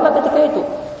 maka salatlah ketika itu.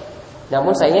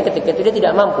 Namun sayangnya ketika itu dia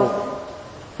tidak mampu.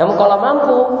 Namun kalau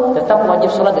mampu, tetap wajib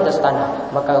salat di atas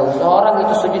tanah. Maka seorang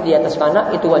itu sujud di atas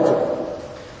tanah itu wajib.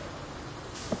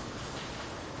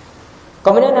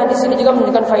 Kemudian hadis ini juga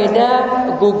menunjukkan faedah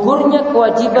gugurnya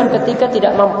kewajiban ketika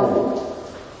tidak mampu.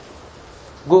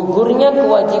 Gugurnya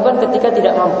kewajiban ketika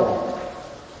tidak mampu.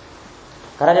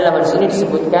 Karena dalam hadis ini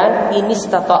disebutkan ini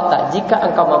stata'ta, jika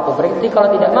engkau mampu. Berarti kalau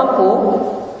tidak mampu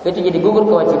itu jadi gugur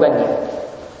kewajibannya.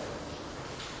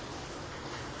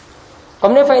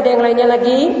 Kemudian faedah yang lainnya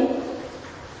lagi,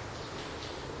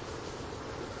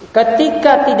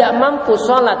 ketika tidak mampu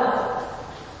sholat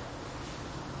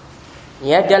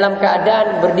ya dalam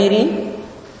keadaan berdiri,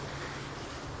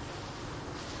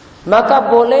 maka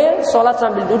boleh sholat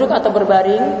sambil duduk atau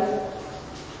berbaring,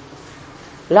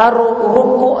 lalu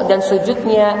ruku dan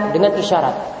sujudnya dengan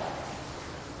isyarat,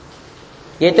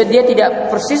 yaitu dia tidak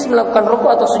persis melakukan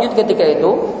ruku atau sujud ketika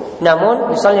itu. Namun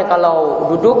misalnya kalau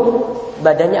duduk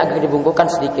badannya agak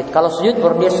dibungkukkan sedikit, kalau sujud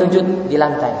baru dia sujud di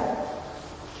lantai.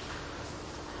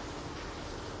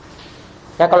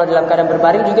 Ya, kalau dalam keadaan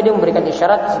berbaring juga dia memberikan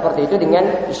isyarat seperti itu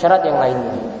dengan isyarat yang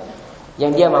lainnya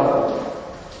yang dia mampu.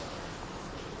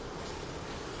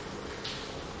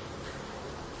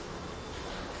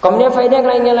 Kemudian faedah yang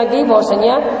lainnya lagi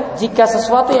bahwasanya jika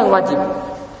sesuatu yang wajib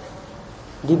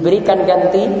diberikan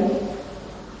ganti,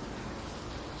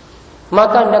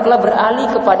 maka hendaklah beralih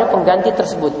kepada pengganti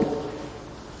tersebut.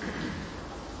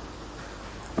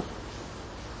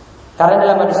 Karena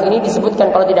dalam hadis ini disebutkan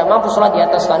kalau tidak mampu sholat di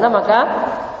atas tanah, maka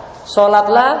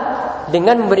sholatlah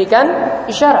dengan memberikan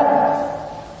isyarat.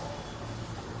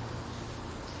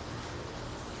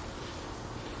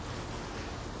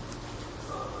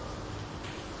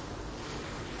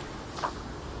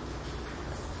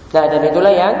 Nah, dan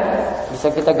itulah yang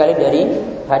bisa kita gali dari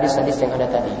hadis-hadis yang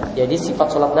ada tadi. Jadi sifat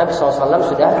sholat Nabi SAW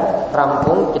sudah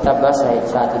rampung kita bahas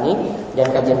saat ini. Dan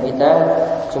kajian kita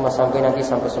cuma sampai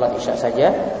sholat isya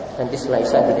saja. Nanti setelah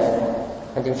isya tidak ada.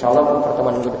 Nanti insya Allah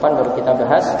pertemuan minggu depan baru kita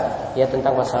bahas ya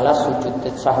tentang masalah sujud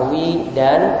sahwi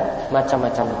dan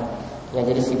macam-macamnya. Ya,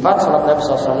 jadi sifat sholat Nabi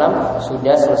SAW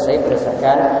sudah selesai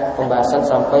berdasarkan pembahasan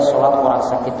sampai sholat orang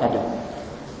sakit tadi.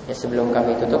 Ya, sebelum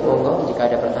kami tutup, monggo jika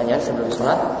ada pertanyaan sebelum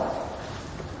sholat.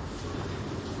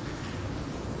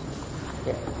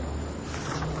 Ya.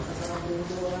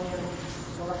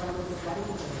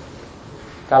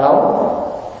 Kalau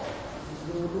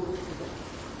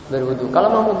berwudu, kalau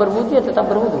mau berwudu ya tetap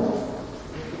berwudu.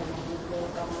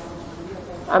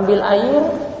 Ambil air,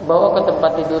 bawa ke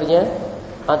tempat tidurnya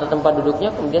atau tempat duduknya,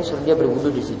 kemudian suruh dia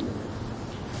berwudu di situ.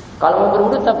 Kalau mau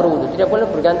berwudu tetap berwudu, tidak boleh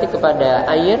berganti kepada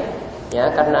air. Ya,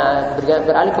 karena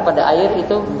beralih kepada air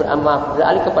itu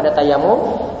beralih kepada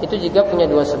tayamum itu juga punya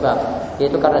dua sebab,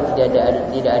 yaitu karena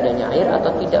tidak adanya air atau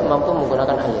tidak mampu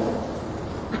menggunakan air.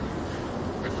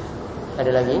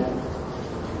 Ada lagi?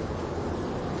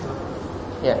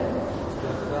 Ya.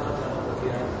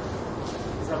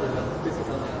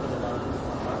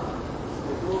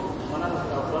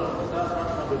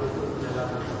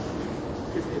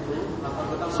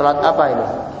 Salat apa ini?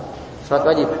 Salat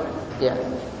wajib. Ya.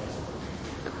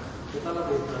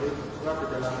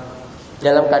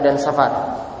 Dalam keadaan safar.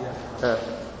 Ya.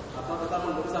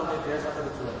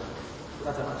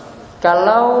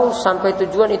 Kalau sampai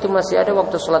tujuan itu masih ada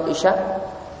waktu sholat isya,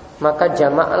 maka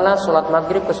jamaklah sholat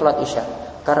maghrib ke sholat isya.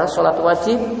 Karena sholat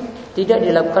wajib tidak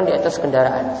dilakukan di atas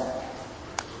kendaraan.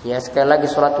 Ya, sekali lagi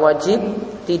sholat wajib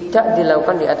tidak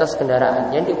dilakukan di atas kendaraan.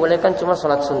 Yang dibolehkan cuma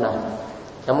sholat sunnah.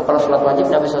 Namun kalau sholat wajib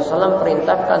Nabi SAW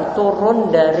perintahkan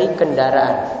turun dari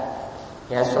kendaraan.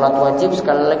 Ya, sholat wajib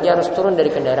sekali lagi harus turun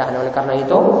dari kendaraan. Oleh karena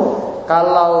itu,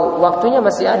 kalau waktunya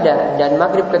masih ada dan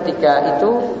maghrib ketika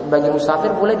itu bagi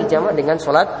musafir boleh dijamak dengan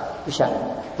sholat isya.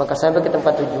 Maka sampai ke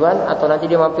tempat tujuan atau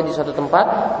nanti dia mampir di suatu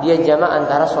tempat, dia jamak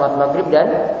antara sholat maghrib dan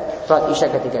sholat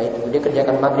isya ketika itu. Dia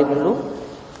kerjakan maghrib dulu,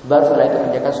 baru setelah itu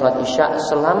kerjakan sholat isya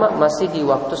selama masih di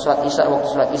waktu sholat isya. Waktu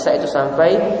sholat isya itu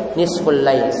sampai nisful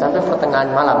lail, sampai pertengahan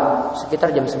malam,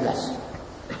 sekitar jam 11.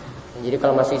 Jadi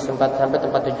kalau masih sempat sampai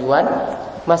tempat tujuan,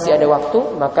 masih ada waktu,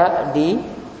 maka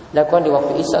dilakukan di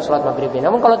waktu isya sholat maghribnya.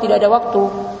 Namun kalau tidak ada waktu,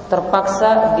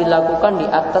 terpaksa dilakukan di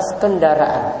atas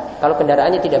kendaraan. Kalau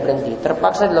kendaraannya tidak berhenti,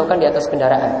 terpaksa dilakukan di atas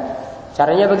kendaraan.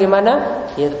 Caranya bagaimana?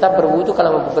 Ya tetap berwudu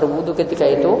kalau mampu berwudu ketika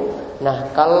itu. Nah,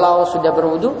 kalau sudah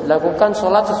berwudu, lakukan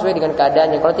sholat sesuai dengan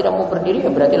keadaannya. Kalau tidak mau berdiri,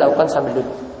 ya berarti lakukan sambil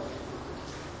duduk.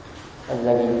 Ada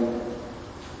lagi?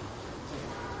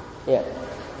 Ya.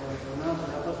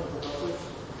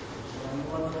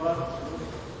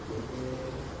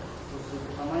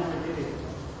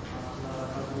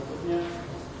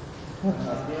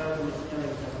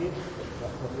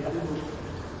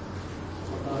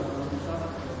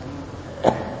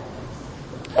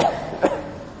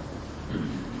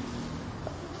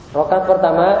 Rakaat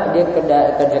pertama dia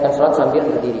kerjakan sholat sambil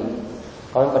berdiri.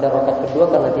 Kalau pada rakaat kedua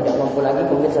karena tidak mampu lagi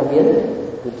kemudian sambil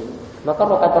duduk. Maka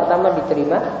rakaat pertama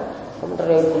diterima,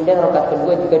 kemudian rakaat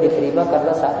kedua juga diterima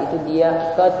karena saat itu dia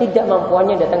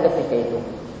ketidakmampuannya datang ketika itu.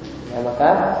 Ya, maka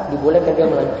dibolehkan dia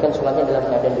melanjutkan sholatnya dalam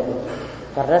keadaan duduk.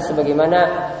 Karena sebagaimana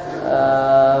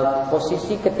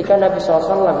posisi ketika Nabi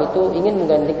SAW itu ingin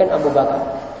menggantikan Abu Bakar.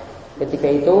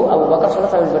 Ketika itu Abu Bakar sholat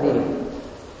sambil berdiri.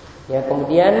 Ya,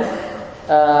 kemudian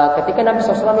ketika Nabi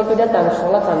SAW itu datang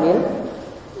sholat sambil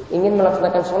ingin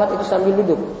melaksanakan sholat itu sambil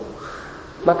duduk.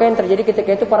 Maka yang terjadi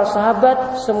ketika itu para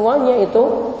sahabat semuanya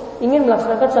itu ingin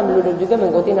melaksanakan sambil duduk juga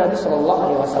mengikuti Nabi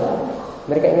SAW.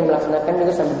 Mereka ingin melaksanakan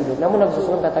juga sambil duduk. Namun Nabi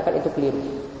SAW katakan itu keliru.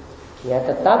 Ya,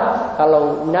 tetap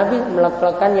kalau Nabi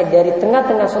melakukannya dari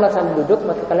tengah-tengah sholat sambil duduk,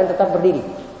 maka kalian tetap berdiri.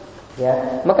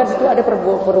 Ya, maka di situ ada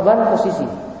perubahan posisi.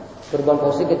 Perubahan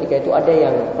posisi ketika itu ada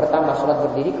yang pertama sholat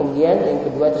berdiri, kemudian yang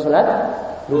kedua itu sholat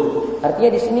duduk. Artinya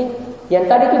di sini yang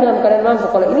tadi itu dalam keadaan mampu,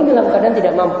 kalau ini dalam keadaan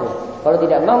tidak mampu. Kalau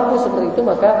tidak mampu seperti itu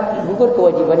maka gugur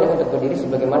kewajibannya untuk berdiri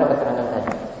sebagaimana keterangan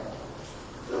tadi.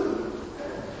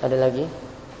 Ada lagi?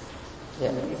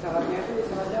 Ya. Isyaratnya itu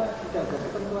isyaratnya tidak ada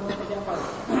ketentuan seperti apa?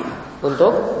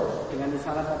 Untuk dengan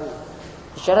isyarat tadi.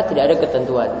 Isyarat tidak ada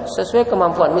ketentuan, sesuai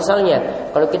kemampuan. Misalnya,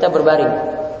 kalau kita berbaring,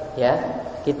 ya,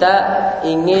 kita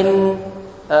ingin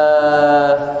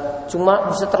cuma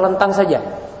bisa terlentang saja,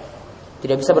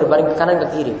 tidak bisa berbaring ke kanan ke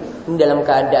kiri. Ini dalam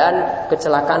keadaan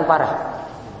kecelakaan parah.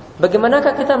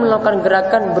 Bagaimanakah kita melakukan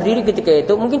gerakan berdiri ketika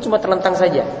itu? Mungkin cuma terlentang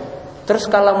saja. Terus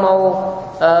kalau mau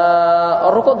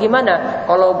rukuk gimana?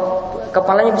 Kalau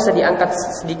kepalanya bisa diangkat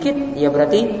sedikit, ya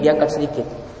berarti diangkat sedikit.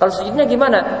 Kalau sujudnya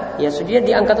gimana? Ya sujudnya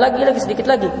diangkat lagi sedikit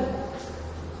lagi.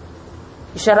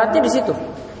 Isyaratnya di situ.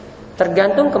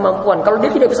 Tergantung kemampuan. Kalau dia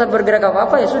tidak bisa bergerak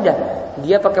apa-apa ya sudah.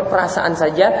 Dia pakai perasaan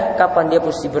saja kapan dia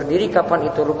posisi berdiri, kapan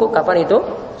itu rukuk, kapan itu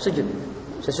sujud.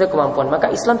 Sesuai kemampuan. Maka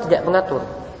Islam tidak mengatur.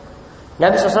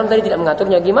 Nabi SAW tadi tidak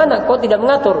mengaturnya. Gimana? Kok tidak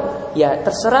mengatur? Ya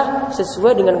terserah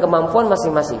sesuai dengan kemampuan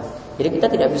masing-masing. Jadi kita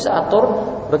tidak bisa atur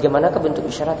bagaimana bentuk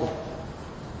isyaratnya.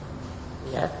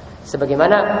 Ya,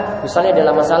 sebagaimana misalnya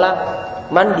dalam masalah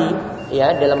mandi,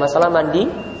 ya dalam masalah mandi,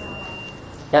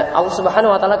 ya Allah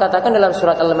Subhanahu Wa Taala katakan dalam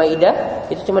surat Al-Maidah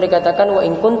itu cuma dikatakan wa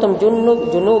in kuntum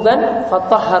junuban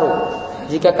fatahharu.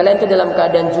 Jika kalian itu dalam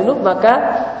keadaan junub maka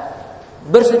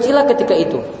bersucilah ketika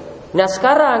itu. Nah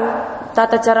sekarang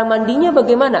tata cara mandinya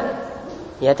bagaimana?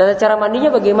 Ya tata cara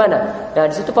mandinya bagaimana? Nah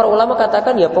di situ para ulama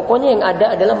katakan ya pokoknya yang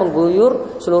ada adalah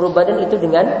mengguyur seluruh badan itu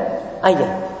dengan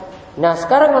air. Nah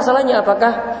sekarang masalahnya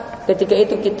apakah ketika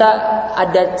itu kita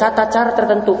ada tata cara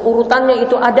tertentu urutannya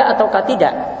itu ada ataukah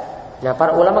tidak? Nah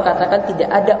para ulama katakan tidak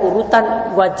ada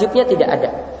urutan wajibnya tidak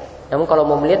ada. Namun kalau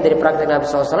mau melihat dari praktek Nabi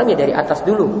SAW ya dari atas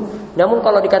dulu. Namun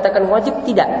kalau dikatakan wajib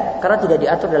tidak karena tidak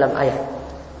diatur dalam ayat.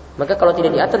 Maka kalau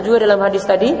tidak diatur juga dalam hadis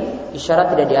tadi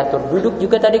isyarat tidak diatur. Duduk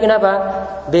juga tadi kenapa?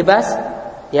 Bebas.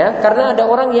 Ya karena ada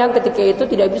orang yang ketika itu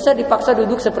tidak bisa dipaksa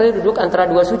duduk seperti duduk antara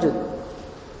dua sujud.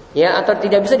 Ya atau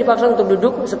tidak bisa dipaksa untuk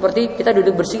duduk seperti kita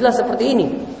duduk bersila seperti ini.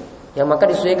 Yang maka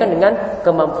disesuaikan dengan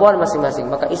kemampuan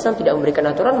masing-masing. Maka Islam tidak memberikan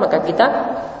aturan, maka kita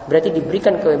berarti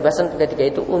diberikan kebebasan ketika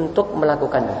itu untuk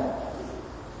melakukannya.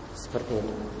 Seperti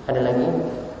itu. Ada lagi?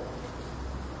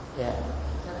 Ya.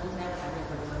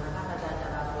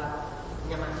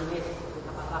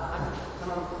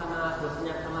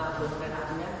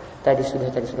 Tadi sudah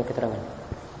keterangan.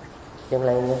 Yang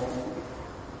lainnya?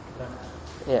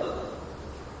 Ya.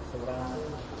 Seorang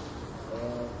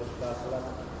ketika sholat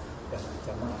dan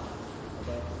jamaah,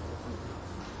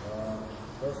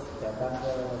 terus datang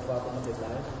ke suatu masjid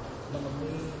lain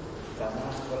menemui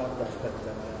jamaah sholat dan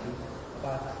jamaah lagi.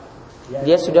 Apa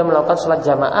dia sudah melakukan sholat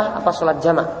jamaah apa sholat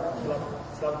jamaah?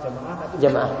 Sholat jamaah tapi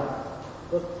jamaah.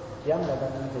 Terus dia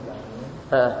mendatangi masjid lain,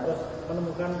 terus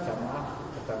menemukan jamaah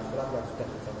sedang sholat yang sudah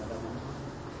berjamaah tadi.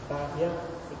 Dia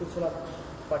ikut sholat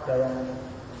pada yang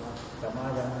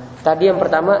jamaah yang tadi yang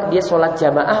pertama dia sholat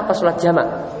jamaah apa sholat jamak?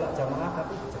 Sholat jamaah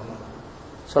tapi jamak.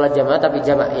 Sholat jamaah tapi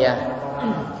jamak ya.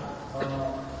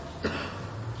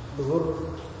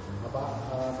 Duhur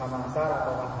sama asar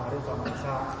atau maghrib sama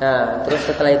isya. Nah terus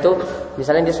setelah itu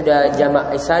misalnya dia sudah jamak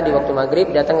isya di waktu maghrib,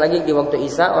 datang lagi di waktu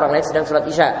isya orang lain sedang sholat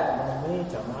isya. Ini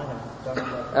jamaah yang sedang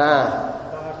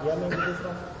dia mengikuti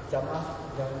sholat jamaah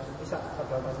yang isya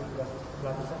pada masih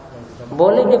sholat isya.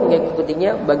 Boleh dia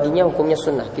mengikutinya, baginya hukumnya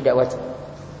sunnah, tidak wajib.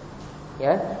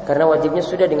 Ya, karena wajibnya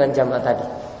sudah dengan jamaah tadi.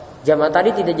 Jamaah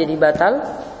tadi tidak jadi batal,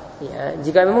 ya,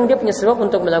 jika memang dia punya sebab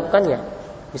untuk melakukannya.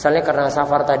 Misalnya karena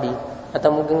safar tadi, atau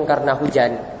mungkin karena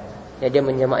hujan. Ya, dia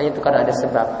menjamaahnya itu karena ada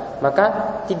sebab. Maka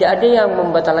tidak ada yang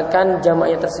membatalkan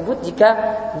jamaahnya tersebut jika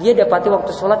dia dapati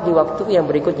waktu sholat di waktu yang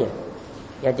berikutnya.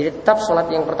 Ya, jadi tetap sholat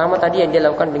yang pertama tadi yang dia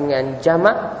lakukan dengan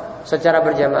jamaah secara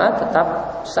berjamaah tetap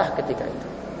sah ketika itu.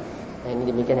 Nah, ini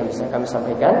demikian yang bisa kami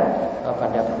sampaikan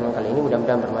pada pertemuan kali ini,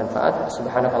 mudah-mudahan bermanfaat.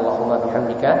 Subhanakallahumma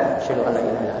bihamdika asyhadu an la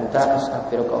ilaha illa anta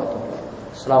astaghfiruka wa atubu ilaik.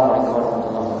 Assalamualaikum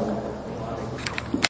warahmatullahi wabarakatuh.